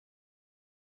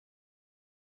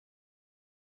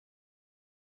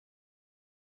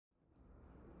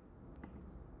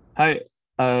Hi,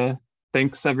 uh,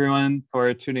 thanks everyone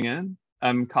for tuning in.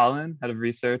 I'm Colin, head of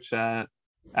research at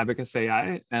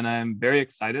Abacus.AI, and I'm very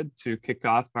excited to kick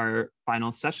off our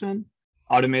final session,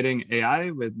 Automating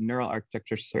AI with Neural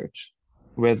Architecture Search,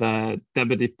 with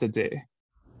Debadeepta Dey.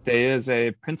 Dey is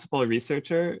a principal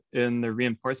researcher in the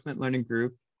reinforcement learning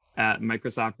group at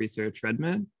Microsoft Research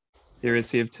Redmond. He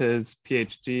received his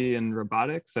PhD in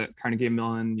robotics at Carnegie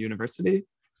Mellon University,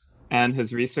 and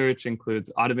his research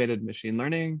includes automated machine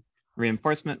learning,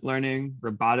 reinforcement learning,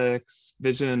 robotics,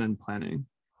 vision, and planning.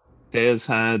 Dey has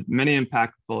had many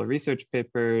impactful research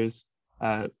papers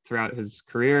throughout his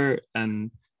career,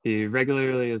 and he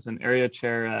regularly is an area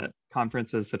chair at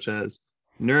conferences such as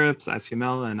NeurIPS,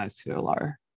 ICML, and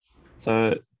ICLR.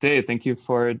 So, Dey, thank you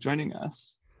for joining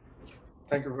us.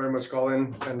 Thank you very much,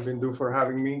 Colin and Bindu, for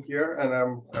having me here.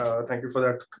 And thank you for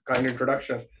that kind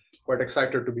introduction. Quite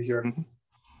excited to be here.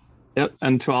 Yep,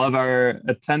 and to all of our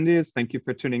attendees, thank you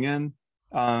for tuning in.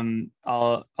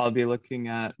 I'll be looking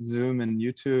at Zoom and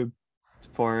YouTube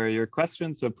for your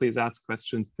questions, so please ask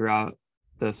questions throughout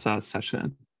this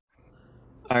session.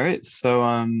 All right,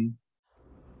 so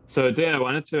Dey, I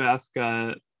wanted to ask.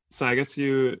 So I guess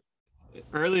you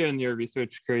earlier in your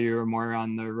research career you were more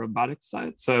on the robotics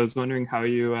side. So I was wondering how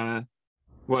you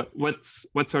what's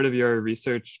sort of your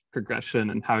research progression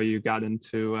and how you got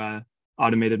into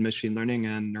automated machine learning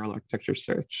and neural architecture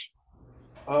search?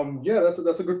 Yeah,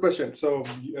 that's a good question. So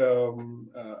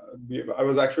I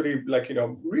was actually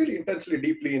really intensely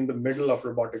deeply in the middle of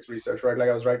robotics research, right? Like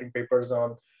I was writing papers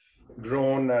on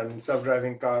drone and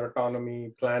self-driving car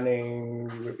autonomy, planning,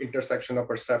 intersection of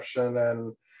perception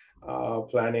and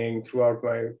planning throughout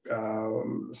my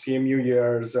CMU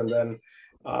years, and then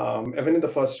even in the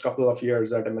first couple of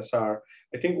years at MSR.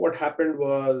 I think what happened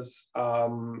was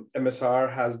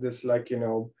MSR has this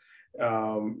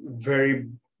very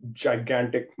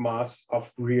gigantic mass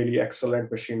of really excellent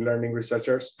machine learning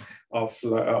researchers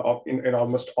in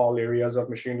almost all areas of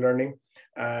machine learning.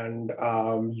 And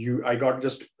I got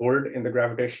just pulled in the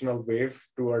gravitational wave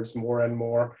towards more and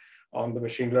more on the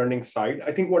machine learning side.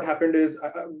 I think what happened is,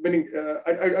 I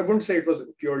wouldn't say it was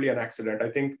purely an accident. I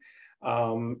think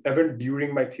even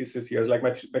during my thesis years, like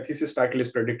my thesis title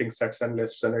is Predicting Sets and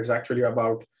Lists, and it's actually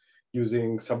about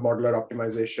using submodular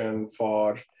optimization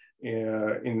for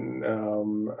in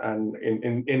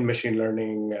machine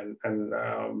learning and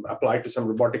applied to some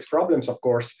robotics problems, of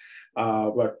course.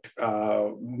 But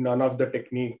none of the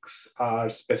techniques are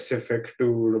specific to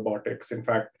robotics. In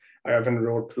fact, I even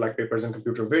wrote like papers in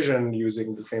computer vision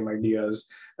using the same ideas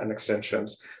and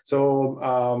extensions. So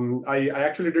I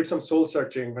actually did some soul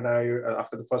searching when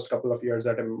after the first couple of years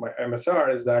at my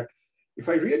MSR, is that if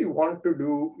I really want to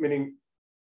do, meaning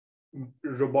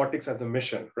robotics as a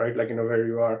mission, right? Like, where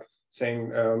you are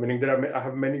saying, meaning I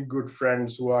have many good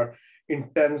friends who are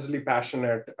intensely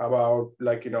passionate about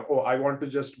oh, I want to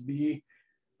just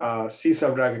see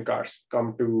self-driving cars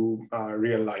come to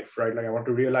real life, right? Like I want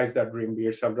to realize that dream, be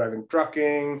it self-driving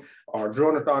trucking or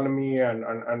drone autonomy and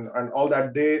all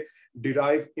that. They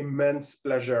derive immense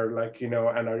pleasure,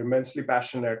 and are immensely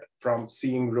passionate from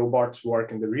seeing robots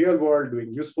work in the real world,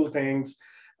 doing useful things.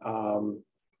 And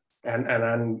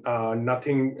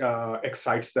nothing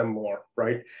excites them more,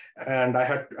 right? And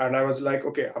I was like,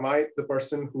 okay, am I the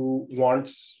person who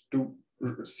wants to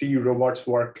see robots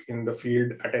work in the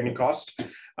field at any cost?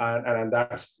 And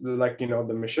that's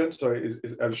the mission. So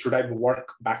should I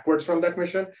work backwards from that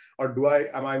mission, or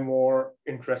am I more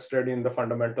interested in the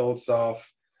fundamentals of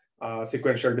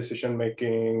sequential decision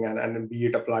making and be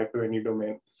it applied to any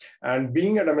domain? And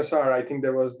being at MSR, I think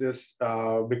there was this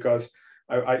because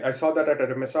I saw that at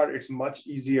MSR, it's much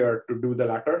easier to do the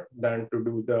latter than to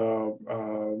do the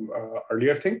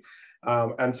earlier thing.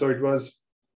 And so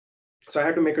I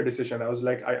had to make a decision. I was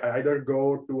like, I either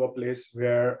go to a place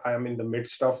where I am in the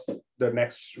midst of the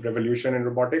next revolution in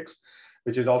robotics,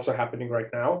 which is also happening right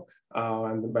now.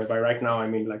 And by right now, I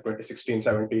mean like 2016,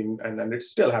 17, and then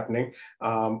it's still happening.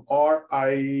 Or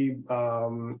I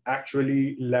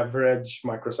actually leverage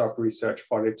Microsoft Research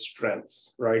for its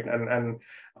strengths, right? And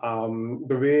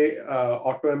the way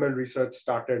AutoML research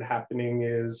started happening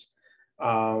is,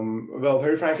 well,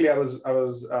 very frankly, I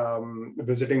was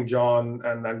visiting John,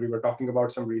 and we were talking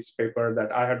about some paper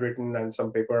that I had written and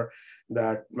some paper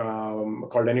that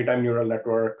called Anytime Neural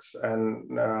Networks,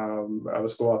 and I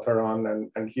was co-author on,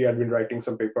 and he had been writing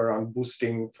some paper on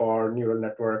boosting for neural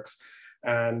networks.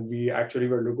 And we actually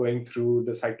were going through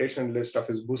the citation list of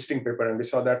his boosting paper, and we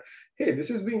saw that, hey, this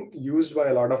is being used by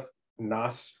a lot of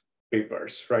NAS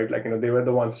papers, right? They were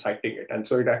the ones citing it. And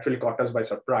so it actually caught us by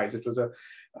surprise. It was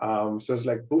so it's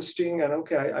like boosting, and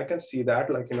okay, I can see that,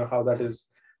 how that is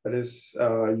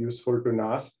useful to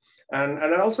NAS.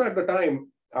 And also at the time,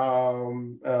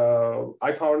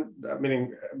 I found,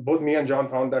 meaning both me and John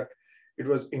found that it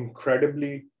was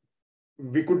incredibly,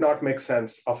 we could not make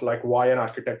sense of like why an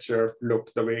architecture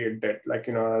looked the way it did. Like,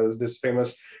 this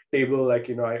famous table, like,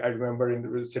 I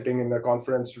remember sitting in the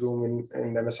conference room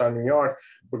in MSR New York,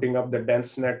 putting up the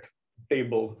DenseNet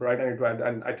table, right?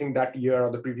 And I think that year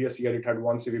or the previous year, it had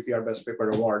won CVPR Best Paper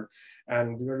Award.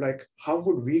 And we were like, how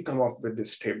would we come up with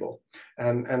this table?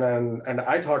 And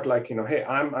I thought like, hey,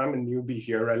 I'm a newbie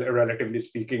here, relatively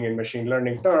speaking, in machine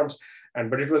learning terms.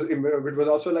 But it was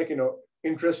also like,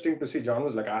 interesting to see. John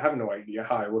was like, I have no idea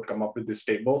how I would come up with this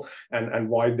table and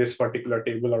why this particular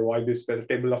table or why this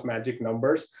table of magic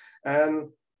numbers. And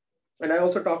I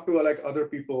also talked to like other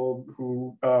people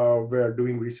who were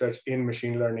doing research in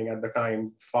machine learning at the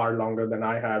time far longer than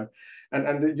I had.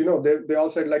 And they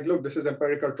all said like, look, this is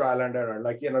empirical trial and error.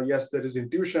 Like, yes, there is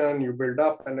intuition, you build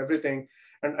up and everything.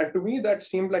 And to me, that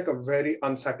seemed like a very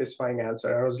unsatisfying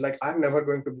answer. I was like, I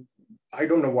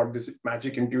don't know what this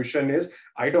magic intuition is.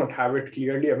 I don't have it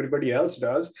clearly. Everybody else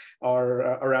does, or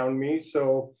around me.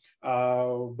 So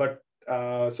I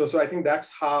think that's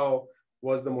how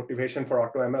was the motivation for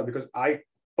AutoML, because I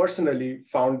personally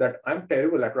found that I'm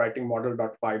terrible at writing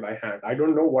model.py by hand. I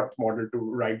don't know what model to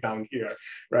write down here,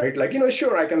 right? Like,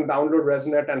 sure, I can download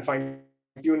ResNet and fine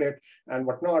tune it and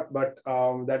whatnot, but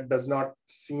that does not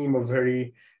seem a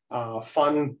very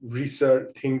fun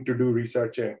research thing to do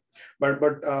research in. But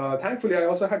thankfully, I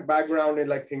also had background in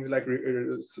like things like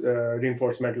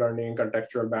reinforcement learning,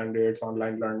 contextual bandits,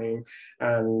 online learning,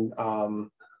 and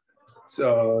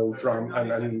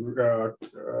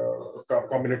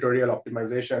combinatorial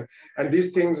optimization. And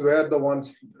these things were the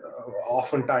ones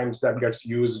oftentimes that gets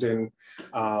used in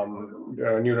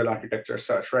neural architecture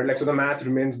search, right? Like, so the math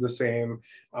remains the same,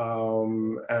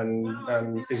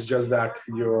 and it's just that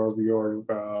your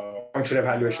function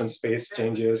evaluation space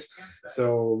changes.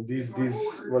 So these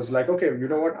was like, okay, you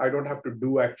know what? I don't have to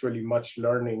do actually much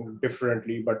learning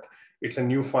differently, but it's a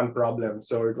new fun problem.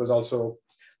 So it was also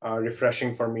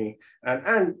refreshing for me.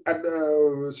 And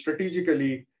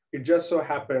strategically, it just so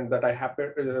happened that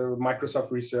Microsoft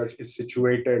Research is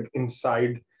situated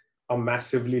inside a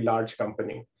massively large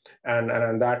company,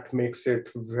 and that makes it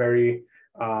very.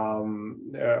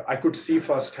 I could see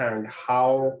firsthand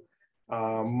how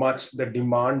much the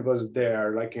demand was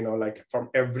there. Like, like from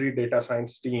every data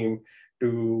science team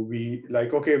to be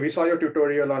like, okay, we saw your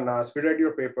tutorial on NAS, we read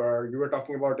your paper, you were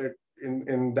talking about it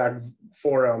in that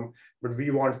forum, but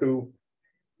we want to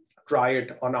try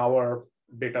it on our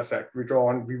data set.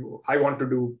 I want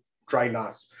to try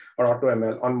NAS or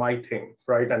AutoML on my thing,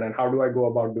 right? And then how do I go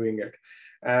about doing it?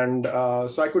 And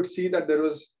so I could see that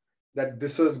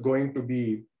this is going to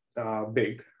be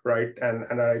big, right?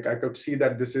 And I could see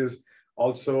that this is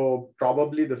also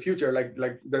probably the future. Like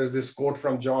there's this quote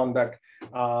from John that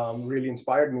really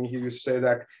inspired me. He used to say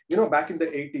that, back in the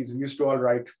 80s, we used to all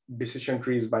write decision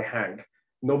trees by hand.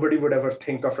 Nobody would ever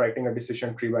think of writing a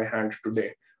decision tree by hand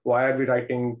today. Why are we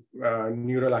writing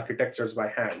neural architectures by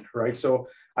hand, right? So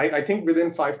I think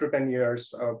within 5 to 10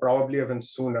 years, probably even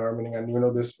sooner, meaning, and you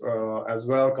know this as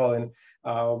well, Colin,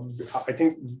 I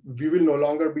think we will no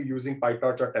longer be using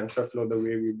PyTorch or TensorFlow the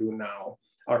way we do now.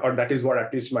 Or that is what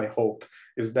at least my hope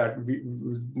is, that we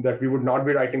would not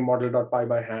be writing model.py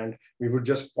by hand. We would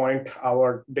just point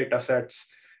our data sets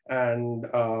and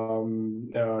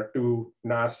to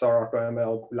NAS or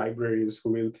AutoML libraries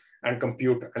and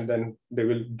compute, and then they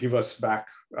will give us back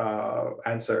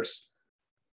answers.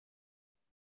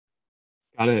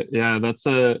 Got it. Yeah, that's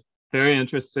a very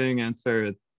interesting answer.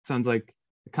 It sounds like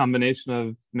a combination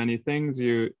of many things.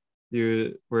 You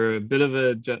were a bit of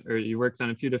you worked on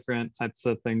a few different types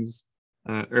of things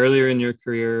earlier in your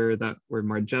career that were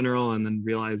more general, and then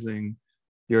realizing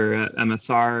you're at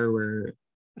MSR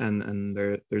and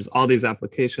there's all these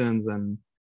applications, and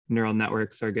neural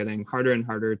networks are getting harder and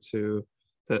harder to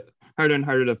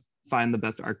find the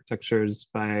best architectures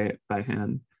by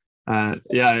hand.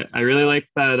 Yeah, I really like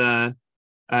that.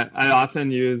 I often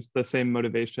use the same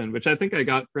motivation, which I think I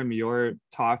got from your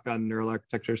talk on neural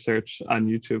architecture search on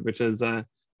YouTube, which is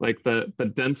like the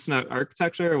DenseNet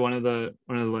architecture, one of the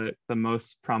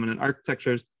most prominent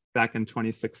architectures back in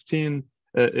 2016.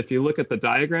 If you look at the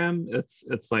diagram,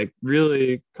 it's like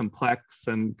really complex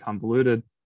and convoluted,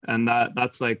 and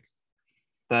that's like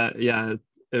that. Yeah,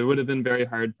 it would have been very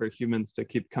hard for humans to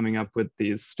keep coming up with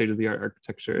these state-of-the-art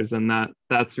architectures, and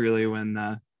that's really when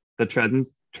the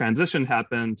transition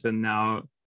happened to now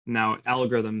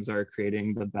algorithms are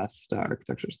creating the best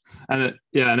architectures. And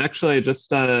and actually, just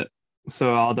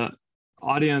so all the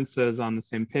audience is on the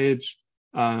same page,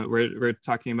 we're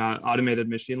talking about automated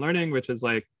machine learning, which is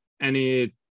like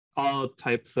any all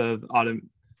types of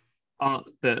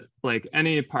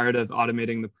any part of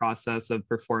automating the process of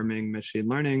performing machine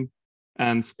learning.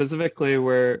 And specifically,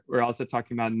 we're also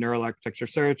talking about neural architecture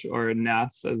search, or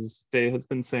NAS, as Dey has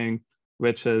been saying,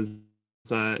 which is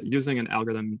using an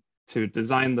algorithm to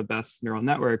design the best neural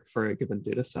network for a given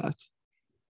data set.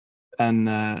 And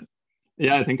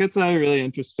yeah, I think it's really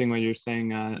interesting what you're saying,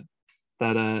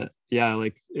 that yeah,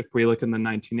 like if we look in the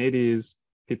 1980s,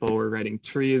 people were writing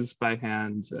trees by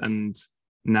hand, and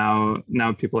now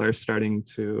people are starting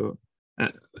to,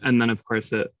 and then of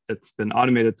course it's been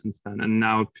automated since then, and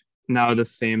now the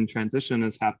same transition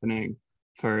is happening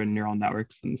for neural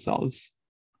networks themselves.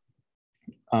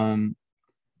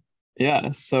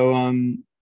 Yeah, so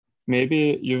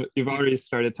maybe you've already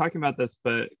started talking about this,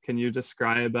 but can you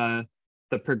describe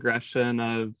the progression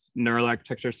of neural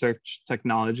architecture search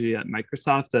technology at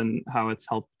Microsoft and how it's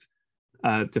helped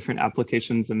different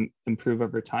applications improve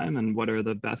over time, and what are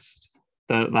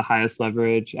the highest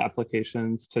leverage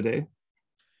applications today?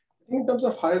 In terms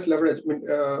of highest leverage, I mean,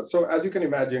 so as you can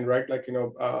imagine, right, like,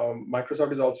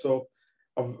 Microsoft is also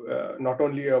not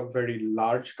only a very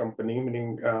large company,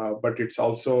 meaning, but it's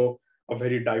also a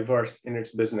very diverse in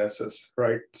its businesses,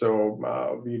 right?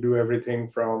 So we do everything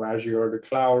from Azure to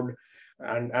cloud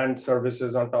and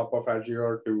services on top of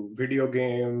Azure, to video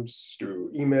games,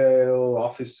 to email,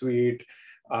 Office Suite,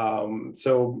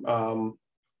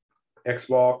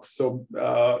 Xbox. So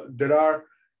there are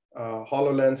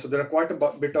HoloLens. So there are quite a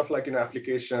bit of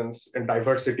applications and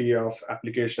diversity of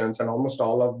applications, and almost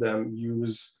all of them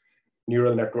use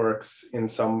neural networks in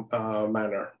some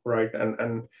manner, right?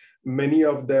 And many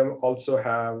of them also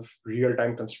have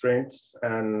real-time constraints,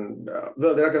 and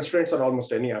well, there are constraints on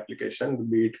almost any application,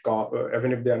 be it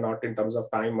even if they are not in terms of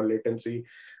time or latency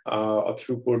or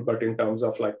throughput, but in terms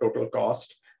of total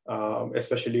cost.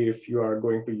 Especially if you are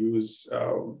going to use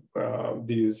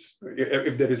these,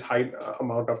 if there is high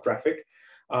amount of traffic.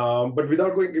 But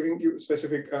without giving you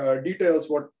specific details,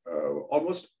 what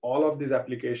almost all of these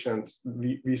applications,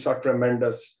 we saw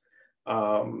tremendous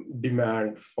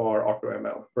demand for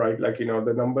AutoML, right?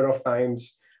 The number of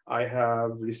times I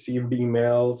have received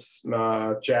emails,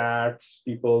 chats,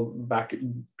 people back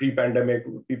pre-pandemic,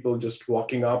 people just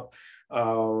walking up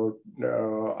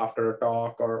after a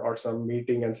talk or some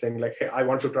meeting and saying hey, I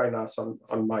want to try NAS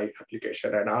on my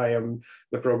application, and I am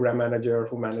the program manager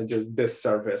who manages this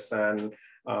service, and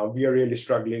we are really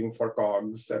struggling for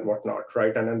COGS and whatnot,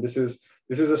 right? And then this is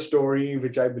a story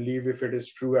which I believe, if it is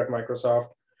true at Microsoft,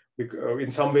 in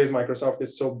some ways Microsoft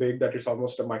is so big that it's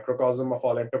almost a microcosm of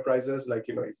all enterprises.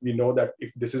 If we know that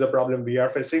if this is a problem we are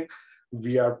facing,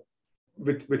 we are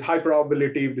with high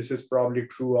probability, this is probably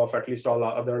true of at least all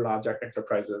other large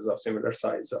enterprises of similar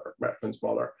size or even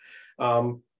smaller.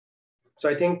 So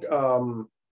I think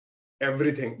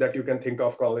everything that you can think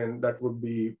of, Colin, that would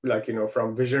be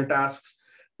from vision tasks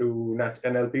to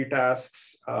NLP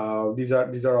tasks.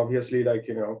 These are obviously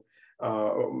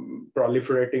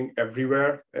proliferating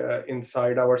everywhere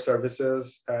inside our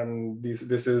services, and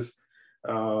this is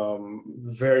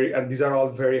and these are all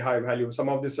very high value. Some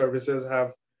of these services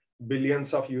have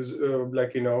billions of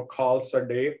calls a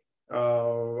day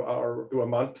or to a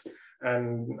month,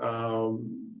 and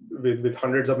with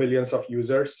hundreds of millions of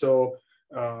users. So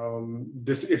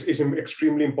it's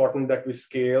extremely important that we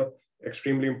scale,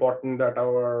 extremely important that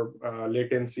our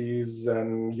latencies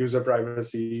and user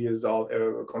privacy is all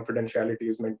confidentiality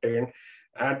is maintained,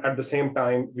 and at the same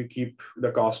time we keep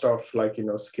the cost of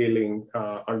scaling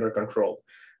under control.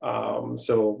 The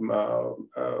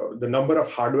number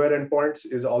of hardware endpoints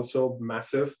is also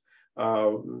massive.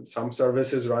 Some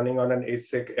services running on an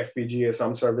ASIC FPGA,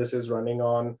 some services running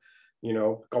on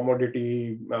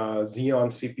commodity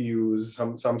Xeon CPUs,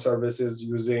 some services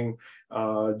using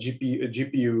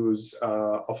GPUs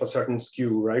of a certain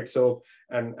SKU, right? So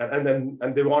and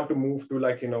they want to move to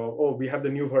oh, we have the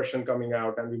new version coming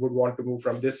out and we would want to move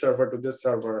from this server to this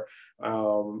server.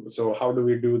 So how do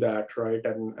we do that, right?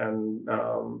 And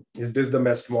is this the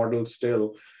best model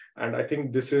still? And I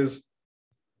think this is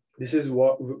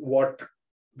where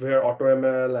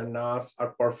AutoML and NAS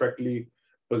are perfectly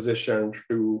positioned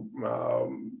to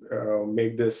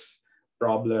make this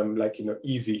problem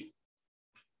easy.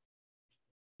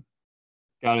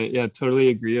 Got it. Yeah, totally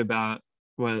agree about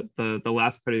what the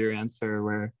last part of your answer,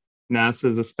 where NAS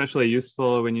is especially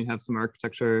useful when you have some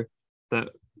architecture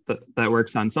that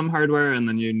works on some hardware, and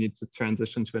then you need to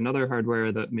transition to another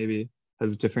hardware that maybe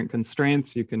has different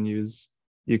constraints. You can use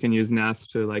NAS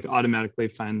to automatically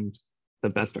find the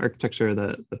best architecture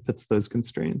that fits those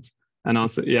constraints. And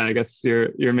also, yeah, I guess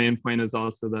your main point is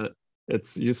also that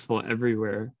it's useful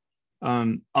everywhere.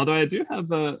 Although I do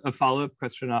have a follow-up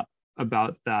question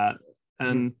about that.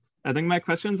 And I think my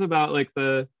question's about like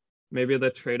maybe the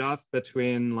trade-off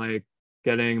between like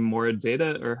getting more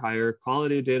data or higher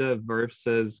quality data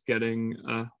versus getting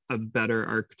a better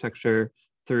architecture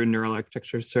through neural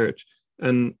architecture search.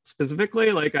 And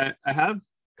specifically, like I have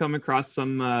come across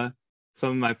some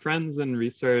of my friends in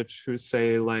research who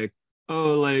say like,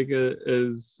 oh, like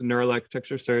is neural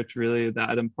architecture search really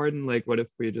that important? Like, what if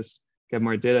we just get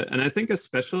more data? And I think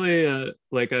especially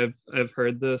like I've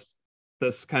heard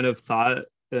this kind of thought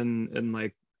in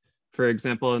like, for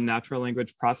example, in natural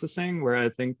language processing, where I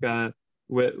think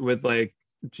with like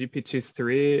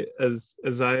GPT-3,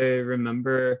 as I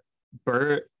remember,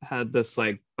 BERT had this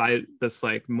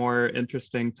like more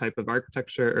interesting type of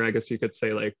architecture, or I guess you could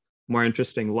say like more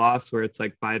interesting loss, where it's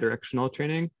like bidirectional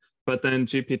training. But then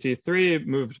GPT-3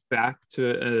 moved back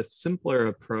to a simpler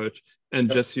approach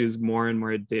and just used more and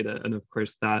more data, and of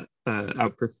course that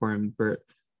outperformed BERT.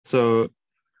 So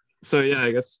yeah,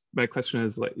 I guess my question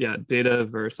is like, yeah, data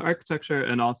versus architecture,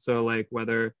 and also like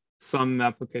whether some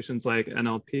applications like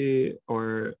NLP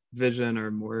or vision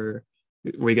are more,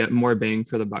 we get more bang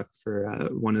for the buck for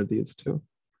one of these two.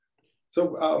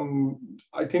 So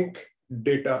I think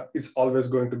data is always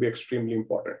going to be extremely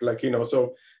important. Like,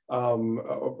 so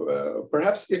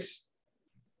perhaps it's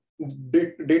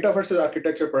data versus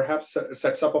architecture perhaps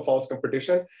sets up a false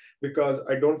competition, because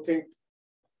I don't think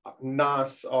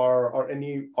NAS or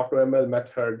any AutoML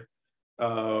method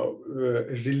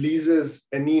releases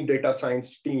any data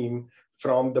science team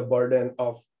from the burden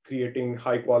of creating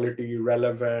high quality,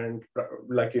 relevant,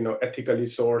 like, ethically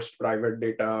sourced private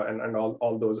data and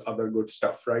all those other good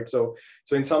stuff, right? So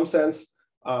in some sense,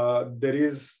 there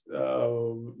is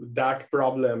that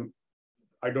problem.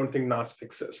 I don't think NAS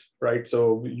fixes, right?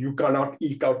 So you cannot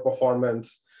eke out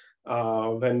performance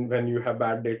when you have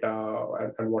bad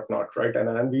data and whatnot, right?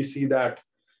 And we see that,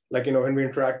 like, when we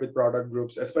interact with product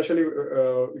groups, especially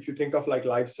if you think of like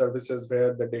live services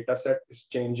where the data set is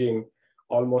changing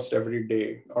almost every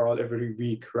day or every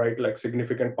week, right? Like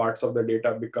significant parts of the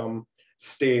data become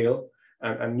stale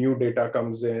and new data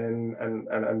comes in,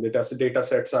 and data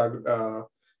sets are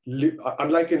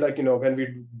unlike in, like, when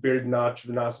we build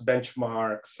NAS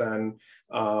benchmarks and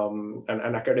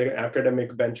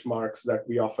academic benchmarks that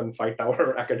we often fight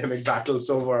our academic battles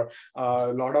over,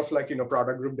 a lot of, like,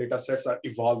 product group data sets are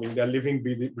evolving. They're living,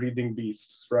 breathing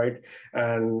beasts, right?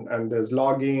 And there's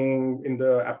logging in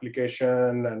the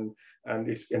application, and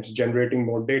it's generating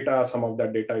more data. Some of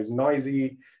that data is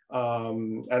noisy.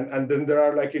 And then there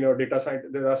are, like, data science,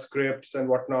 there are scripts and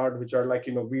whatnot, which are, like,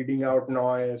 weeding out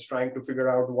noise, trying to figure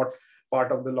out what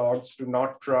part of the logs to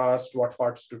not trust, what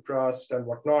parts to trust and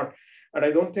whatnot. And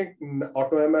I don't think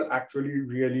AutoML actually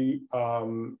really,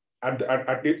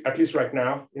 at least right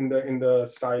now, in the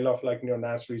style of, like,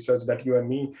 NAS research that you and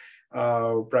me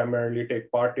primarily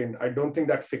take part in, I don't think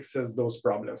that fixes those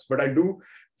problems. But I do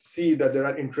see that there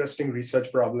are interesting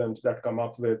research problems that come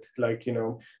up with, like,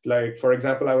 like, for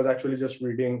example, I was actually just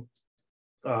reading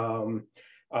submodular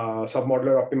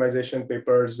optimization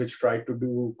papers which try to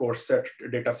do course set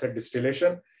data set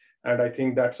distillation. And I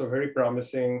think that's a very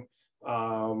promising,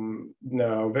 where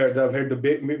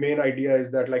the main idea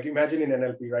is that, like, imagine in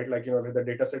NLP, right? Like, where the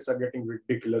data sets are getting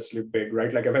ridiculously big,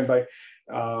 right? Like, even by,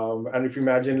 and if you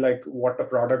imagine, like, what a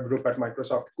product group at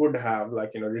Microsoft could have,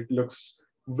 like, it looks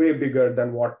way bigger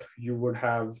than what you would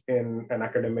have in an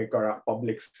academic or a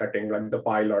public setting, like the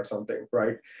pile or something,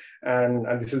 right? And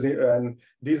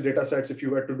these data sets, if you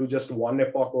were to do just one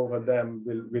epoch over them,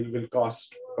 will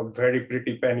cost a very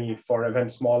pretty penny for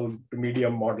even small to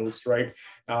medium models, right?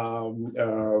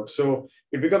 So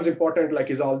it becomes important, like,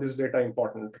 is all this data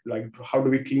important? Like, how do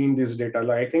we clean this data?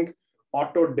 Like, I think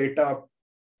auto data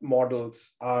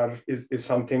models is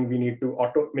something we need to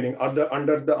meaning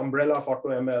under the umbrella of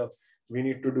AutoML, we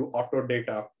need to do auto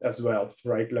data as well,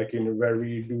 right? Like, where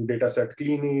we do data set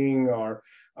cleaning or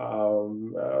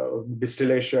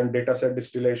distillation, data set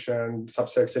distillation,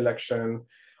 subset selection,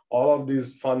 all of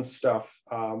these fun stuff,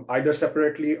 either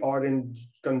separately or in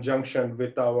conjunction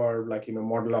with our, like,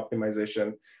 model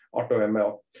optimization,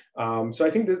 AutoML. So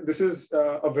I think this is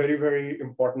a very, very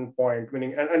important point,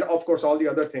 meaning, and of course, all the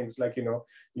other things, like,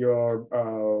 your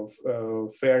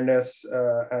fairness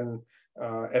and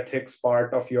ethics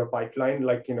part of your pipeline,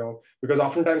 like, because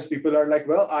oftentimes people are like,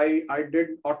 well, I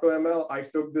did AutoML, I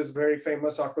took this very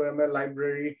famous AutoML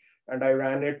library and I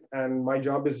ran it and my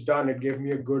job is done. It gave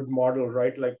me a good model,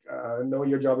 right? Like, no,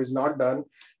 your job is not done.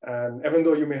 And even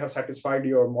though you may have satisfied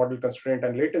your model constraint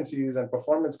and latencies and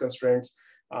performance constraints,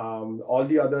 all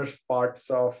the other parts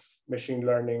of machine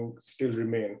learning still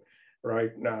remain,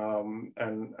 right?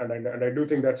 And I do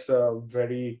think that's a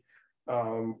very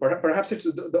perhaps it's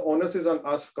the onus is on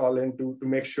us, Colin, to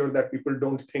make sure that people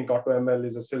don't think AutoML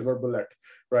is a silver bullet,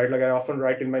 right? Like I often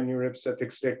write in my new RIPS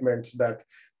ethics statements that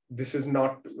this is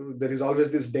not, there is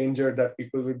always this danger that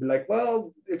people will be like,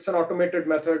 well, it's an automated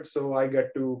method, so I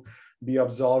get to be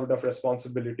absolved of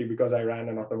responsibility because I ran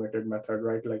an automated method,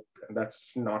 right? Like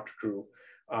that's not true.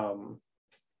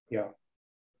 Yeah.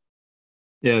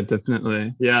 Yeah,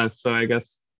 definitely. Yeah, so I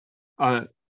guess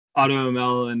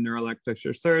AutoML and neural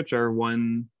architecture search are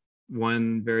one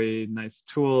very nice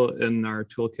tool in our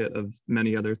toolkit of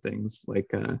many other things,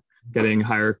 like getting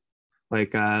higher,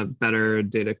 like better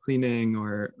data cleaning,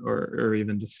 or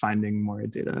even just finding more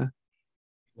data.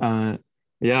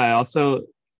 Yeah, I also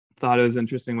thought it was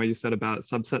interesting what you said about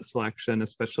subset selection,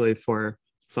 especially for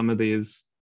some of these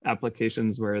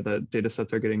applications where the data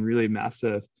sets are getting really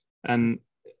massive. And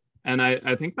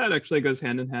I think that actually goes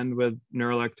hand in hand with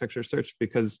neural architecture search,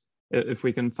 because if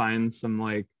we can find some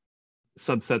like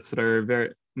subsets that are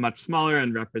very much smaller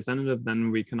and representative,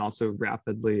 then we can also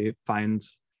rapidly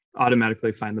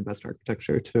automatically find the best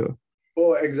architecture too.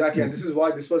 Oh, exactly. And this is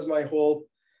why this was my whole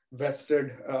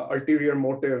vested ulterior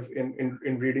motive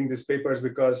in reading these papers,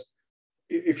 because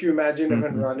if you imagine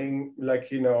even running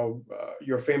like,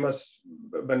 your famous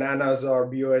bananas or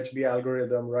BOHB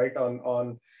algorithm, right,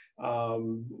 on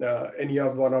any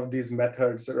of one of these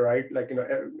methods, right? Like,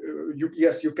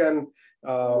 yes, you can,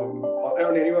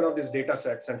 on any one of these data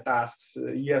sets and tasks,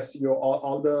 yes,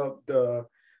 all the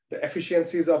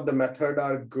efficiencies of the method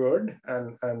are good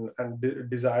and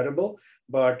desirable,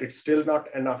 but it's still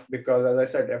not enough, because as I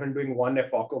said, even doing one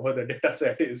epoch over the data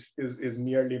set is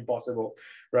nearly impossible,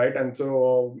 right? And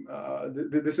so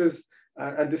this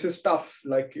is tough,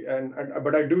 like,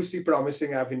 but I do see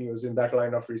promising avenues in that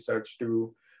line of research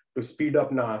to speed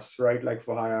up NAS, right? Like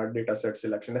for higher data set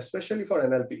selection, especially for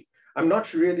NLP. I'm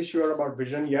not really sure about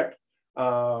vision yet.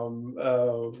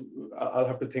 I'll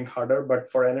have to think harder,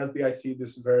 but for NLP, I see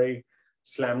this very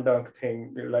slam dunk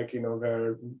thing, like,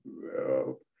 where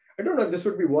I don't know if this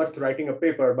would be worth writing a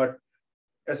paper, but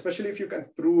especially if you can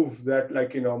prove that,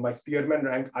 like, my Spearman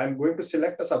rank, I'm going to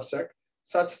select a subset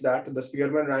such that the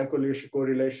Spearman rank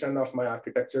correlation of my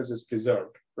architectures is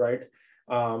preserved, right?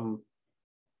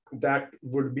 That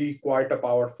would be quite a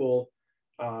powerful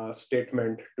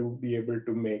statement to be able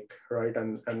to make, right?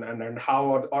 And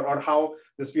how how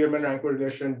the Spearman rank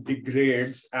correlation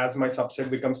degrades as my subset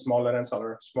becomes smaller and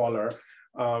smaller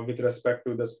with respect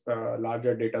to this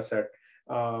larger data set.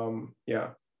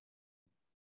 Yeah.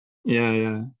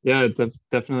 It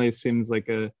definitely seems like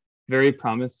a very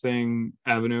promising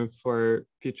avenue for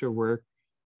future work,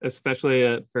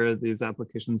 especially for these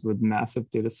applications with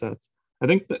massive data sets. I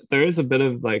think that there is a bit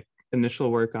of like initial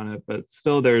work on it, but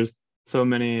still there's so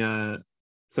many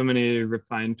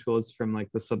refined tools from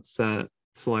like the subset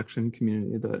selection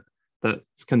community that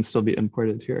can still be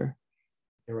imported here.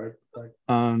 You're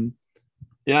right.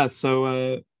 Yeah,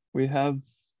 so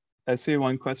I see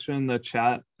one question in the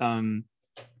chat.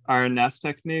 Are NAS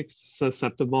techniques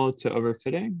susceptible to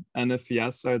overfitting? And if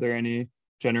yes, are there any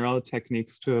general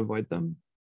techniques to avoid them?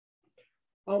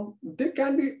 They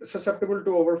can be susceptible to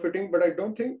overfitting, but I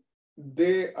don't think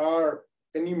they are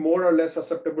any more or less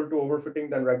susceptible to overfitting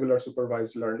than regular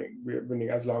supervised learning, meaning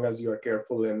as long as you are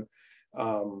careful in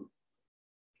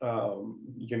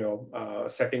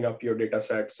setting up your data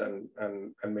sets and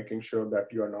making sure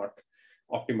that you are not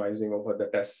optimizing over the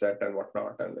test set and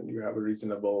whatnot, and then you have a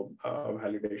reasonable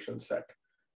validation set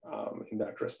in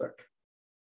that respect.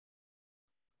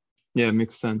 Yeah, it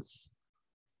makes sense.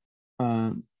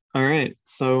 All right,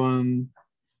 so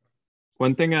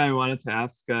one thing I wanted to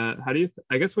ask, how do you,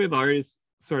 I guess we've already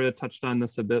sort of touched on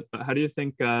this a bit, but how do you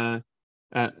think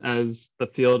as the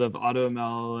field of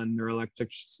AutoML and neural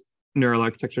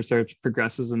architecture search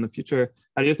progresses in the future,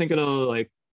 how do you think it'll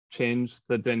like change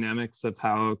the dynamics of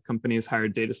how companies hire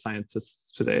data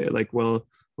scientists today? Like will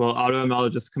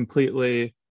AutoML just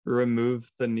completely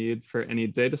remove the need for any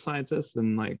data scientists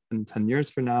in 10 years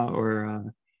from now, or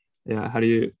yeah, how do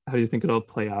you think it'll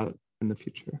play out in the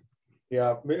future?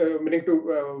 Yeah, meaning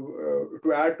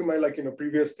to add to my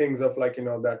previous things of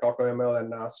that AutoML and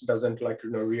NAS doesn't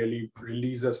really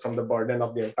release us from the burden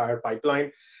of the entire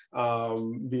pipeline,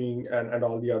 being and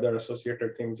all the other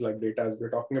associated things like data as we're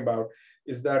talking about,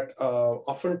 is that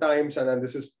oftentimes, and then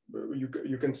this is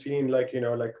you can see in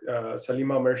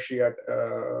Salima Mershi at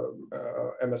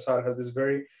MSR has this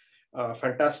very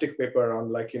fantastic paper on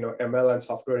ML and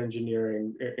software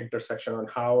engineering intersection, on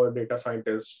how data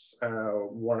scientists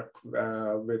work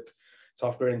with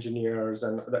software engineers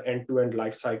and the end-to-end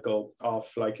life cycle of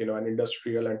like, an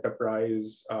industrial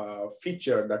enterprise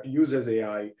feature that uses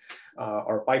AI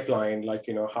or pipeline, like,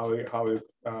 how it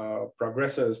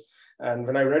progresses. And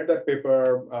when I read that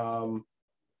paper,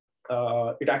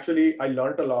 I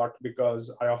learned a lot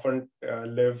because I often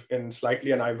live in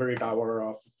slightly an ivory tower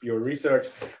of pure research.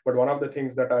 But one of the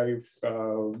things that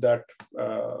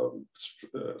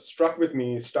stuck with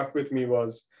me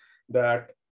was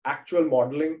that actual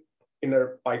modeling in a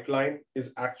pipeline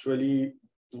is actually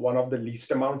one of the least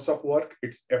amounts of work.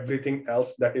 It's everything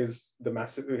else that is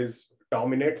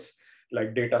dominates,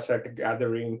 like data set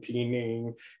gathering,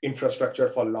 cleaning, infrastructure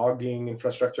for logging,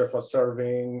 infrastructure for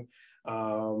serving,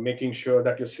 making sure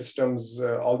that your systems,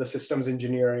 all the systems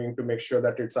engineering to make sure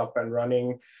that it's up and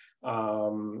running.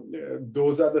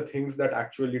 Those are the things that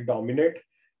actually dominate.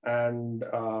 And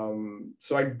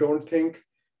so I don't think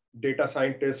data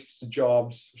scientists'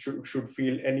 jobs should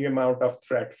feel any amount of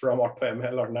threat from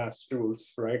AutoML or NAS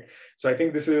tools, right? So I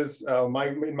think this is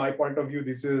in my point of view,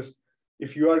 this is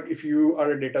if you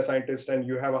are a data scientist and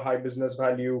you have a high business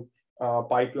value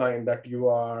pipeline that you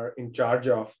are in charge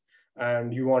of,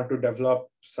 and you want to develop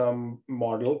some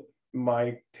model,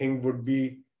 my thing would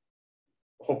be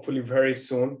hopefully very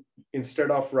soon, instead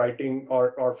of writing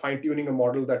or fine-tuning a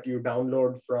model that you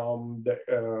download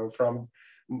from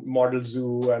Model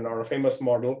Zoo or a famous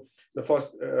model, the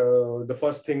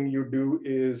first thing you do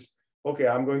is, okay,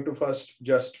 I'm going to first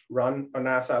just run a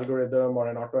NAS algorithm or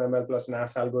an AutoML plus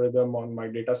NAS algorithm on my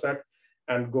data set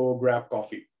and go grab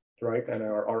coffee, right? And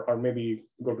or maybe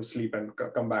go to sleep and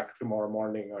come back tomorrow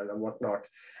morning or whatnot,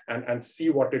 and see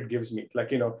what it gives me.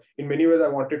 Like, in many ways, I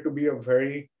want it to be a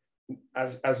very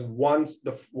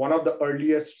one of the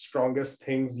earliest, strongest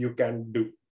things you can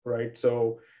do, right?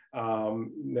 So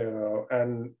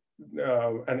and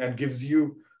gives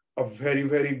you a very,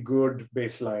 very good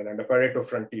baseline and a Pareto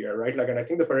frontier, right? Like, and I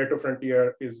think the Pareto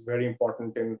frontier is very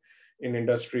important in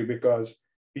industry, because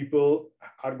people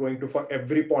are going to, for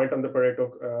every point on the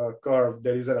Pareto curve,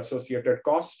 there is an associated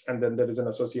cost, and then there is an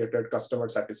associated customer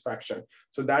satisfaction.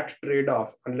 So that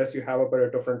trade-off, unless you have a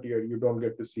Pareto frontier, you don't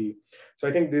get to see. So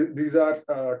I think these are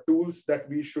tools that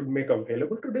we should make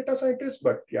available to data scientists.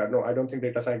 But yeah, no, I don't think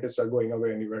data scientists are going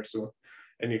away anywhere soon,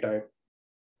 anytime.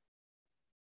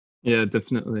 Yeah,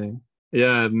 definitely.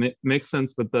 Yeah, makes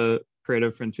sense with the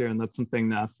Pareto frontier, and that's something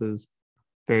NASA is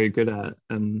very good at.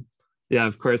 And yeah,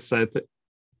 of course,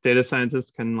 data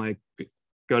scientists can like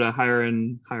go to higher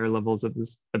and higher levels of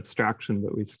this abstraction,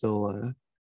 but we still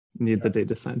need the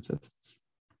data scientists.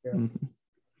 Yeah. Mm-hmm.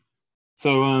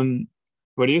 So,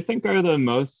 what do you think are the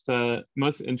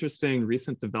most interesting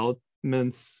recent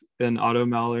developments in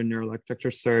AutoML or neural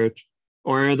architecture search,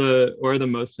 or the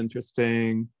most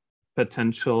interesting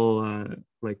potential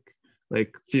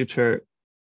future,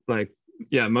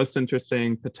 most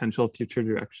interesting potential future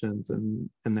directions in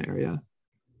the area?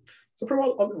 So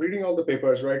from reading all the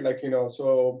papers, right? Like,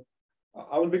 so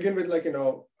I will begin with like,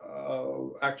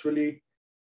 actually,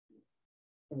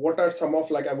 what are some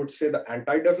of, like, I would say, the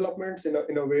anti-developments in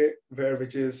a way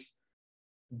which is,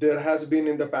 there has been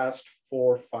in the past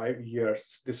 4 or 5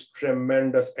 years this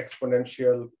tremendous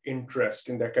exponential interest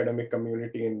in the academic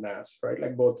community in NAS, right?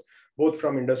 Like both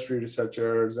from industry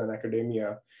researchers and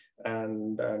academia,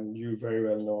 and you very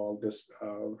well know all this,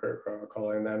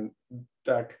 Colin, and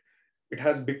that it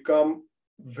has become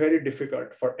very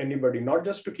difficult for anybody, not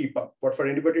just to keep up, but for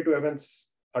anybody to even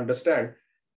understand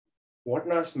what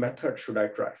NAS method should I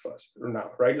try first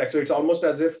now, right? Like, so it's almost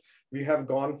as if we have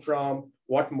gone from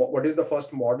what is the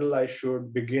first model I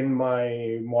should begin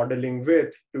my modeling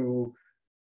with, to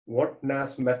what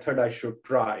NAS method I should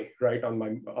try, right? On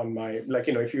my like,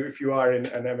 if you are an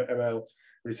ML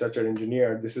researcher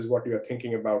engineer, this is what you are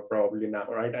thinking about probably now,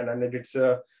 right? And it's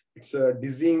a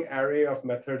dizzying array of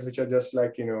methods which are just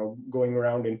like, going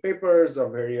around in papers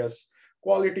of various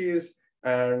qualities.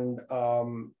 And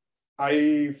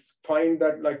I find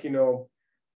that, like,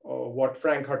 what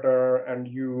Frank Hutter and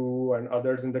you and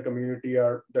others in the community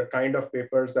are the kind of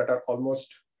papers that are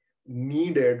almost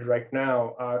needed right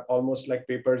now, are almost like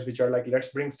papers which are like, let's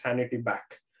bring sanity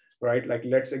back, right? Like,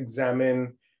 let's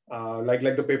examine like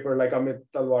the paper, like Amit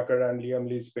Talwalkar and Liam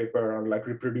Lee's paper on like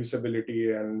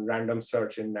reproducibility and random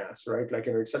search in NAS, right? Like,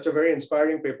 it's such a very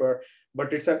inspiring paper,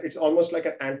 but it's almost like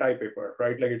an anti-paper,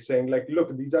 right? Like, it's saying like,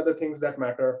 look, these are the things that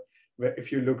matter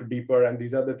if you look deeper, and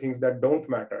these are the things that don't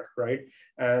matter, right?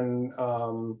 And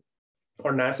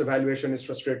or NAS evaluation is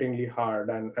frustratingly hard,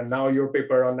 and now your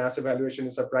paper on NAS evaluation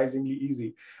is surprisingly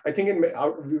easy. I think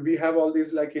we have all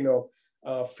these, like,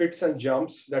 fits and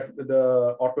jumps that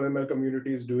the AutoML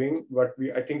community is doing, but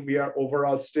I think we are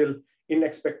overall still in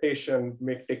expectation,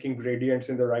 taking gradients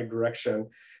in the right direction.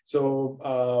 So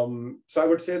so I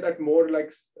would say that more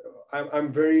like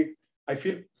I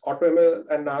feel AutoML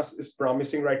and NAS is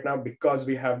promising right now because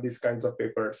we have these kinds of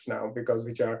papers now, because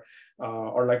which are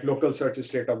or like local search is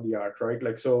state of the art, right?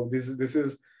 Like, so this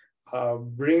is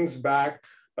brings back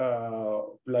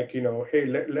like, you know, hey,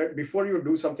 before you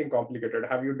do something complicated,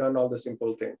 have you done all the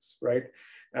simple things, right?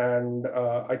 And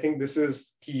I think this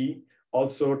is key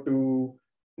also to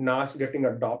NAS getting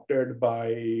adopted by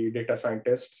data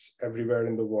scientists everywhere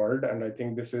in the world. And I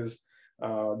think this is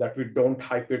that we don't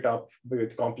hype it up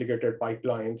with complicated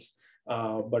pipelines,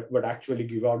 but actually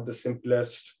give out the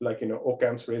simplest, like, you know,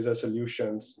 Occam's razor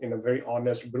solutions in a very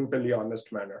honest, brutally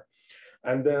honest manner.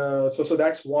 And so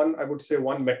that's one, I would say,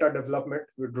 one meta development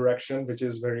with direction, which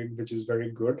is very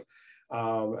good.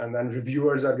 And then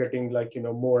reviewers are getting, like, you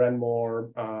know, more and more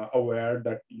aware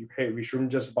that hey, we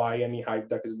shouldn't just buy any hype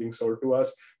that is being sold to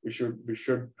us. We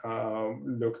should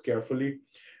look carefully.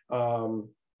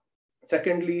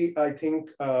 Secondly, I think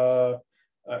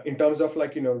in terms of,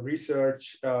 like, you know,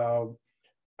 research,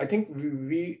 I think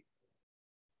we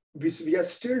are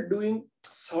still doing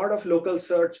sort of local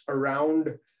search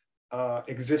around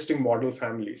existing model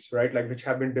families, right? Like, which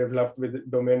have been developed with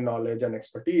domain knowledge and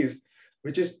expertise,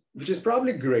 which is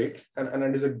probably great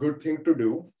and is a good thing to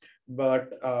do. But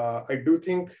I do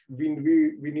think we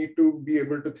need to be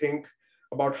able to think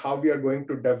about how we are going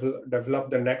to develop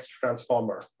the next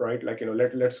transformer, right? Like, you know,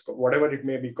 let's whatever it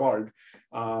may be called,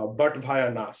 but via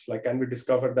NAS. Like, can we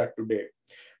discover that today?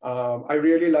 I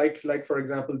really like, for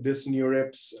example, this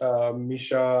NeurIPS,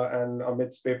 Misha and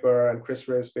Amit's paper and Chris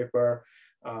Ray's paper.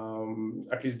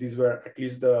 At least these were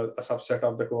a subset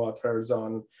of the co-authors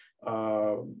on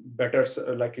better,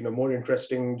 like, you know, more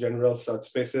interesting general search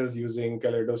spaces using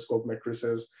kaleidoscope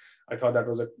matrices. I thought that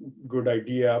was a good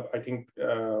idea. I think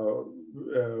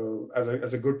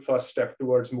as a good first step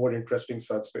towards more interesting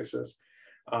search spaces.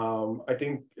 I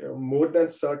think more than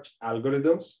search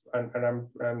algorithms,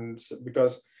 and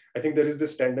because I think there is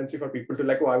this tendency for people to,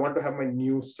 like, oh, I want to have my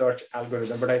new search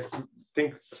algorithm, but I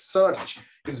think search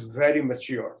is very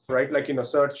mature, right? Like, you know,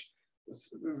 search,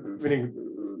 meaning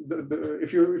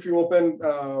if you open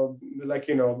like,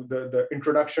 you know, the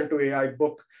Introduction to AI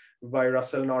book by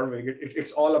Russell Norvig,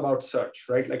 it's all about search,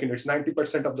 right? Like, you know, it's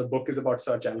 90% of the book is about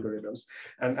search algorithms,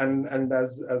 and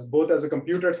as both as a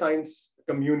computer science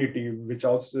community, which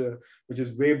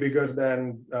is way bigger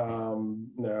than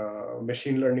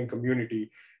machine learning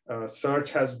community,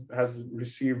 search has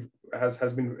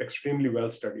been extremely well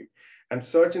studied. And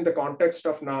search in the context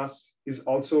of NAS is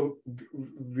also,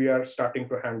 we are starting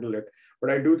to handle it. But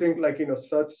I do think, like, you know,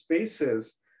 search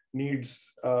spaces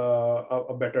needs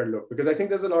a better look, because I think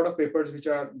there's a lot of papers which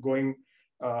are going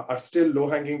are still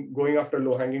going after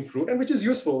low-hanging fruit, and which is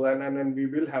useful, and we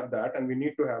will have that, and we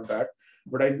need to have that.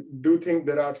 But I do think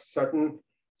there are some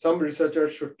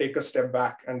researchers should take a step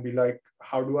back and be like,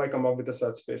 how do I come up with a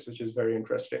search space which is very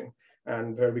interesting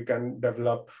and where we can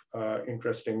develop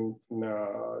interesting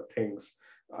things.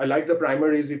 I like the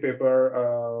Primer Easy paper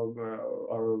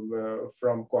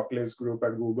from Quackley's group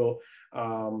at Google,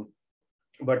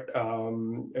 but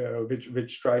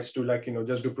which tries to, like, you know,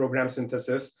 just do program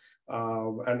synthesis,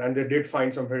 and they did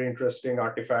find some very interesting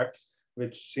artifacts,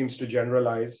 which seems to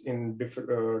generalize in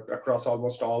across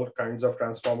almost all kinds of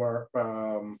transformer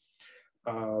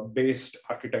based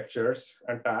architectures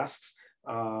and tasks.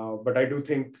 But I do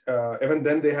think even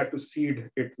then they had to seed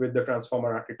it with the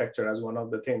transformer architecture as one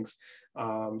of the things.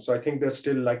 So I think there's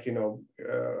still, like, you know,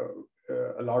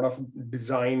 a lot of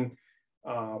design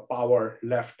power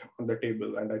left on the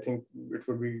table. And I think it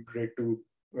would be great to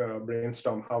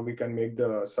brainstorm how we can make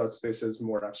the search spaces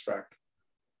more abstract.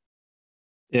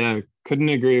 Yeah, couldn't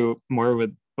agree more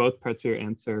with both parts of your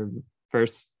answer.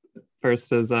 First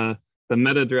is the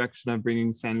meta direction of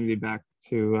bringing sanity back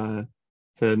to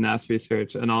NAS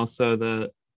research, and also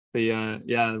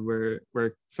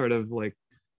we're sort of like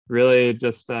really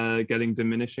just getting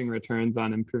diminishing returns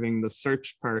on improving the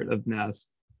search part of NAS,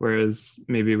 whereas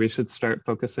maybe we should start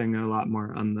focusing a lot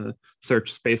more on the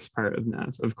search space part of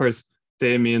NAS. Of course,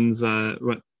 Dey means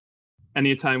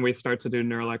anytime we start to do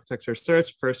neural architecture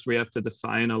search, first we have to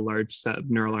define a large set of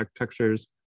neural architectures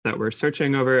that we're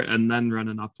searching over and then run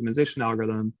an optimization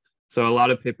algorithm. So a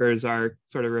lot of papers are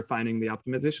sort of refining the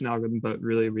optimization algorithm, but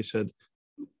really we should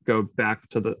go back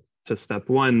to step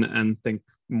one and think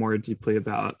more deeply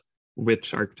about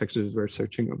which architectures we're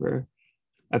searching over.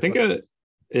 I think it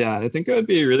would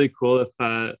be really cool if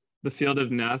the field of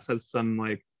NAS has some,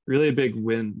 like, really big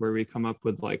win where we come up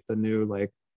with, like, the new,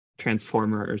 like,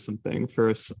 transformer or something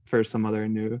for some other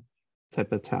new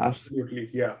type of task. Absolutely,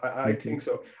 yeah, I think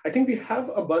so. I think we have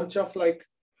a bunch of like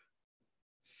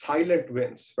silent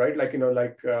wins, right? Like,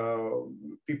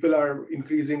 people are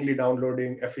increasingly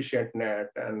downloading efficient net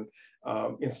and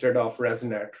instead of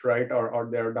ResNet, right? Or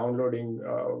they're downloading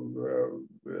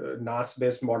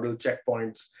NAS-based model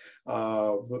checkpoints.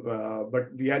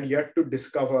 But we had yet to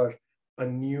discover a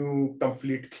new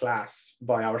complete class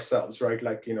by ourselves, right?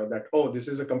 Like, that, oh, this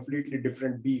is a completely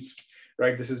different beast,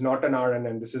 right? This is not an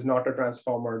RNN, this is not a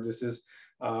transformer, this is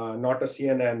not a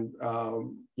CNN,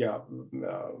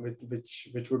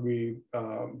 which would be,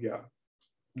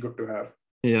 good to have.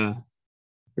 Yeah,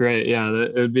 right. Yeah,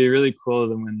 it would be really cool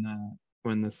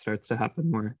when this starts to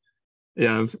happen more.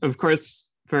 Yeah, of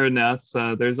course, for NAS,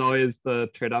 there's always the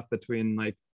trade-off between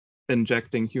like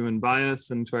injecting human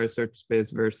bias into our search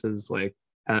space versus like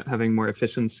having more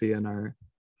efficiency in our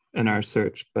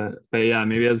search. But yeah,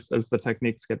 maybe as the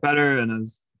techniques get better and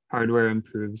as hardware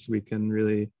improves, we can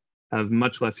really have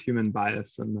much less human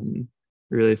bias and then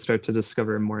really start to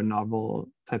discover more novel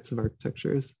types of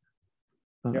architectures.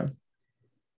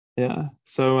 Yeah.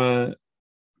 So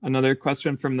another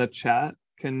question from the chat.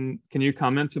 Can you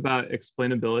comment about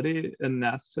explainability in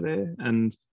NAS today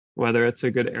and whether it's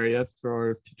a good area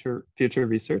for future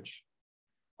research?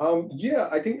 Yeah,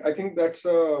 I think that's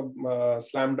a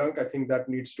slam dunk. I think that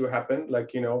needs to happen.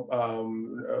 Like, I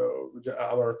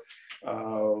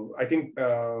think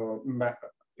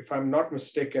if I'm not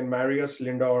mistaken, Marius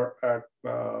Lindor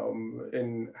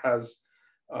has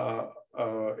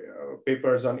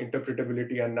papers on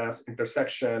interpretability and NAS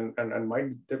intersection, and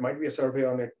there might be a survey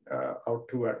on it out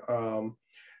too.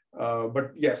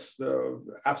 But yes,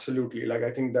 absolutely. Like, I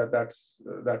think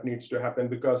that needs to happen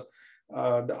because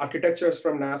the architectures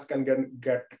from NAS can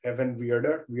get even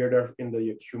weirder in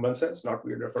the human sense, not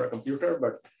weirder for a computer,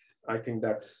 but I think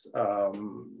that's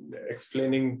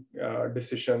explaining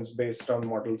decisions based on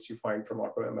models you find from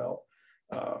AutoML.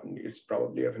 It's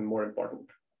probably even more important.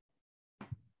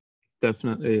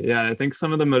 Definitely. Yeah, I think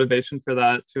some of the motivation for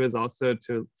that too is also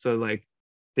so like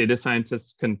data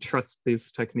scientists can trust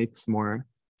these techniques more,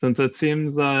 since it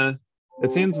seems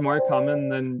more common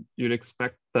than you'd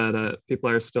expect that people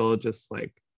are still just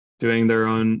like writing their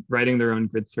own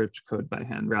grid search code by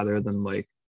hand rather than like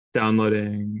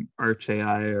downloading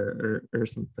Arch.AI or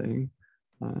something.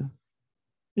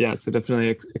 Yeah, so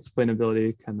definitely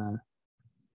explainability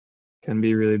can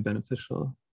be really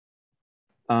beneficial.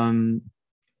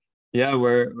 Yeah,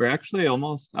 we're actually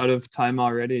almost out of time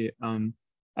already.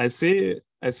 I see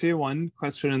one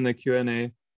question in the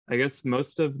Q&A. I guess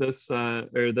most of this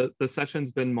the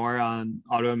session's been more on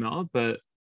AutoML, but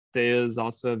Dey is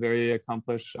also a very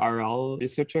accomplished RL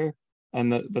researcher,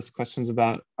 and this question's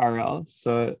about RL.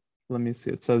 So let me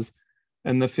see. It says,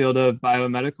 in the field of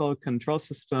biomedical control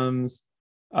systems,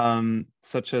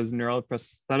 such as neural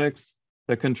prosthetics,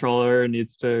 the controller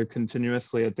needs to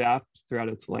continuously adapt throughout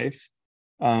its life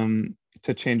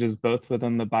to changes both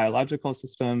within the biological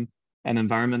system and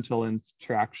environmental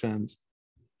interactions.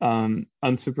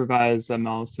 Unsupervised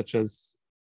ML, such as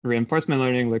reinforcement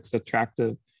learning, looks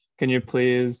attractive. Can you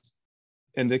please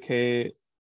indicate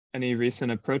any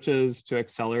recent approaches to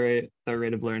accelerate the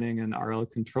rate of learning in RL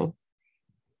control?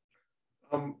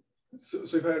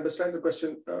 So if I understand the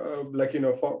question,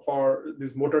 for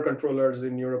these motor controllers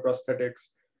in neuroprosthetics,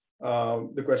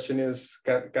 the question is,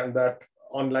 can that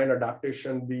online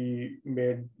adaptation be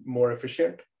made more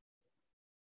efficient?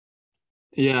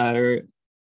 Yeah, or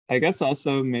I guess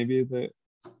also maybe the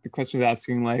question is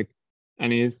asking like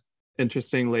any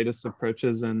interesting latest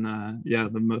approaches and the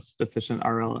most efficient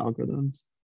RL algorithms.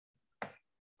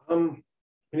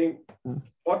 Meaning,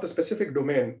 what the specific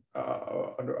domain?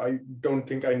 I don't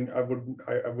think I would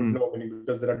know,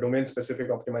 because there are domain-specific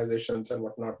optimizations and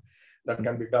whatnot that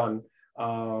can be done.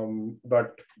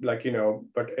 But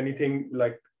anything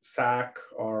like SAC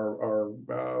or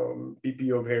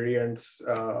PPO variants,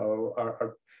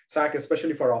 or SAC,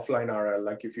 especially for offline RL,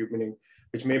 like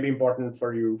which may be important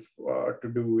for you to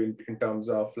do in terms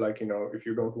of if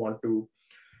you don't want to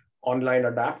online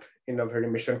adapt in a very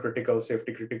mission critical,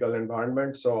 safety critical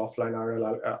environment. So offline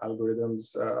RL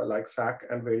algorithms like SAC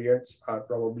and variants are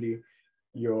probably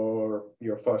your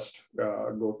first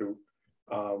go-to.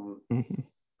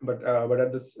 But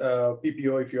at this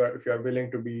PPO, if you are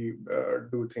willing to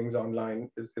do things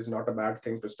online, is not a bad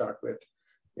thing to start with.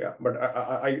 Yeah, but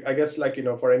I guess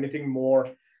for anything more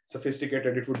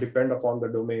sophisticated, it would depend upon the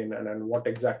domain and what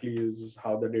exactly is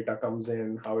how the data comes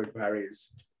in, how it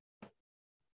varies.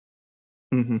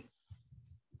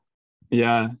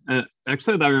 Yeah,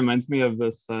 actually that reminds me of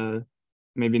this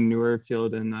maybe newer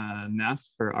field in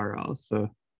NAS for RL. So I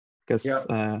guess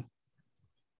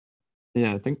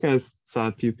Yeah, I think I saw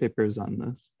a few papers on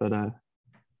this, but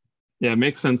yeah, it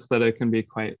makes sense that it can be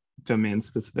quite domain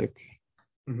specific.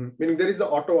 Meaning there is the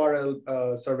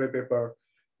AutoRL survey paper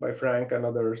by Frank and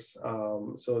others.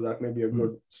 So that may be a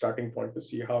good starting point to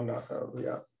see how not,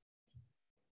 yeah.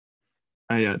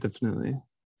 Yeah, definitely.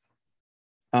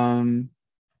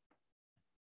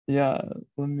 Yeah,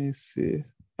 let me see.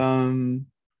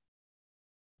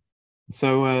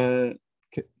 So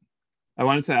I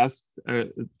wanted to ask,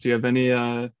 do you have any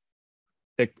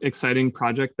exciting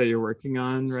project that you're working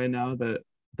on right now that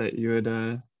you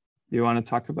would you want to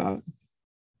talk about?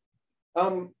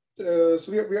 So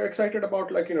we are excited about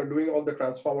doing all the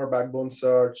transformer backbone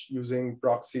search using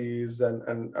proxies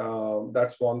and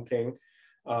that's one thing.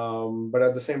 But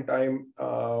at the same time,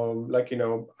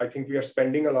 I think we are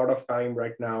spending a lot of time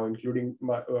right now, including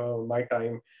my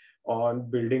time, on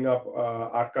building up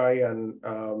Archi and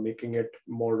making it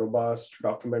more robust,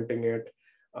 documenting it,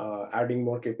 adding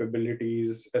more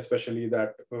capabilities, especially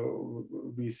that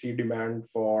we see demand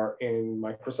for in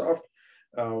Microsoft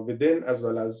within as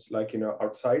well as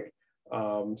outside.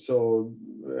 So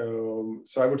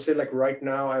I would say right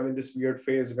now I'm in this weird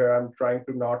phase where I'm trying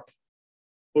to not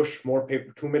push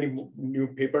too many new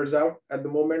papers out at the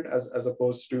moment as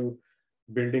opposed to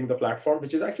building the platform,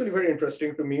 which is actually very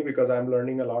interesting to me because I'm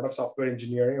learning a lot of software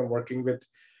engineering. I'm working with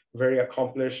very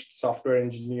accomplished software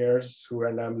engineers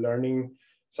and I'm learning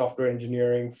software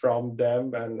engineering from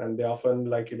them, and they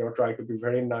often try to be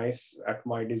very nice at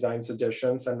my design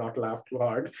suggestions and not laugh too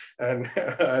hard and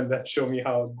and then show me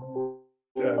how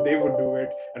they would do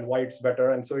it and why it's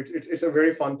better. And so it's a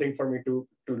very fun thing for me to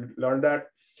learn that,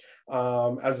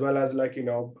 as well as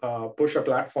push a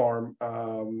platform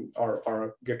or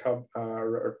a GitHub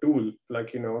or tool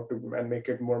and make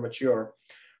it more mature.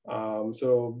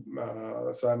 So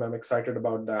I'm excited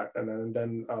about that, and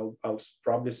then I'll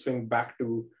probably swing back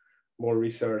to more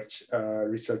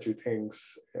researchy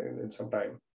things in some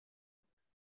time.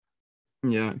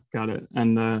 Yeah, got it.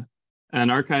 And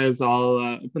Archi is all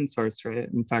open source, right?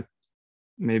 In fact,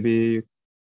 maybe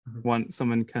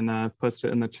someone can post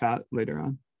it in the chat later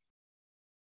on.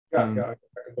 Yeah, I can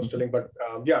post a link, but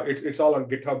yeah, it's all on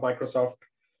GitHub, Microsoft.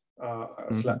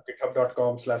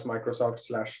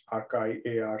 GitHub.com/Microsoft/Archi,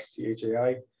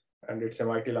 ARCHAI, and it's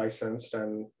MIT licensed,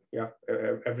 and yeah,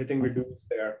 everything we do is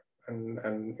there, and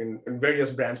in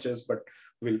various branches, but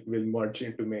we'll merge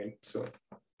into main. So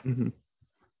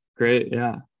great,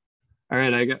 yeah. All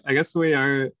right, I guess we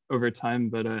are over time,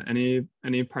 but any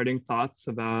parting thoughts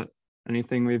about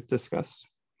anything we've discussed?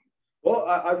 Well,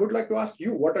 I would like to ask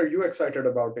you, what are you excited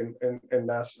about in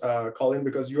NAS, Colin,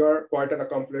 because you are quite an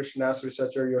accomplished NAS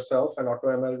researcher yourself, an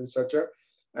AutoML researcher,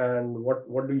 and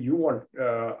what do you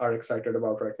are excited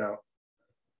about right now?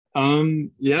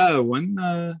 Yeah, one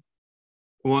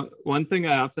thing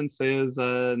I often say is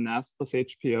NAS plus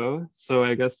HPO. So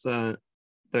I guess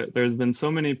there's been so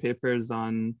many papers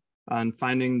on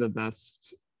finding the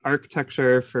best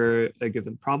architecture for a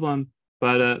given problem,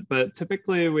 but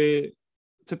typically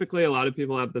a lot of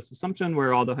people have this assumption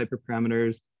where all the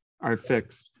hyperparameters are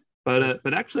fixed, but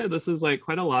actually this is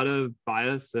quite a lot of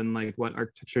bias in what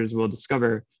architectures we'll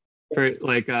discover. For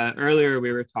earlier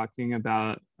we were talking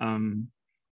about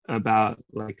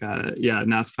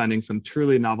NAS finding some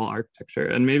truly novel architecture,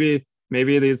 and maybe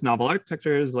these novel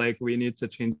architectures, we need to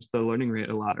change the learning rate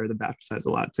a lot or the batch size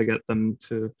a lot to get them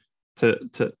to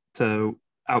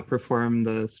outperform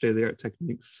the state-of-the-art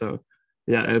techniques. So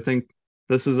yeah, I think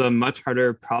this is a much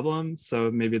harder problem,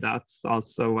 so maybe that's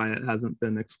also why it hasn't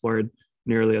been explored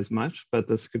nearly as much, but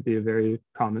this could be a very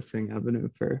promising avenue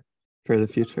for the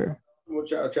future. We'll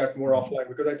chat more offline,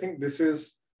 because I think this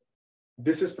is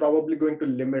probably going to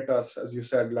limit us, as you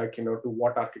said, to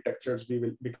what architectures we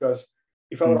will, because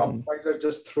if our optimizers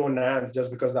just throw NANDs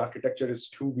just because the architecture is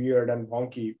too weird and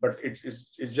wonky, but it's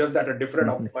just that a different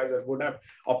optimizer would have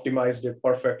optimized it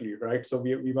perfectly, right? So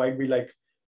we might be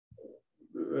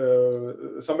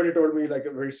somebody told me, a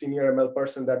very senior ML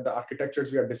person, that the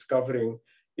architectures we are discovering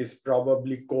is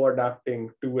probably co-adapting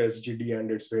to SGD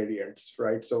and its variants,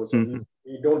 right? So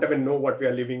we don't even know what we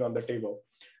are leaving on the table.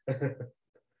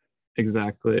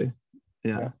 Exactly.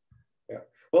 Yeah.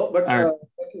 Well, but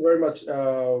thank you very much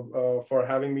for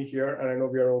having me here. And I know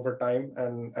we are over time,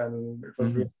 and it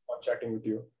was really fun chatting with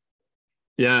you.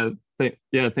 Yeah,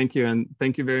 thank you. And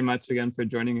thank you very much again for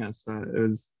joining us. It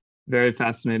was a very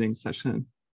fascinating session.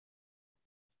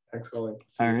 Thanks, Colin.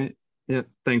 All right. Yeah,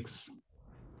 thanks.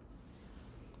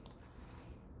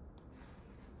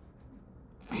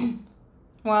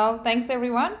 Well, thanks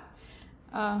everyone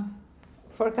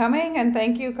for coming, and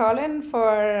thank you, Colin,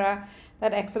 for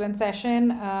that excellent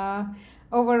session.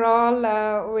 overall,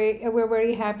 we're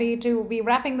very happy to be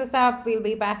wrapping this up. We'll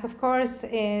be back, of course,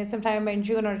 sometime in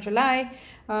June or July,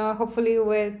 hopefully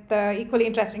with equally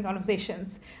interesting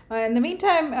conversations. In the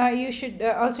meantime, you should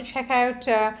also check out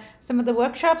some of the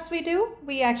workshops we do.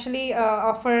 We actually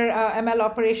offer ML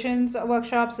operations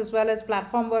workshops as well as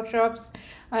platform workshops.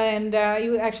 And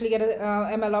you actually get a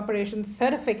ML operations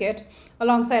certificate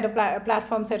alongside a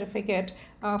platform certificate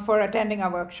for attending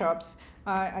our workshops.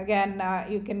 Again,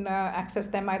 you can access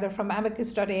them either from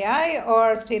Abacus.AI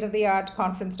or StateOfTheArt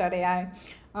conference.ai.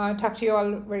 Talk to you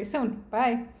all very soon.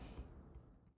 Bye.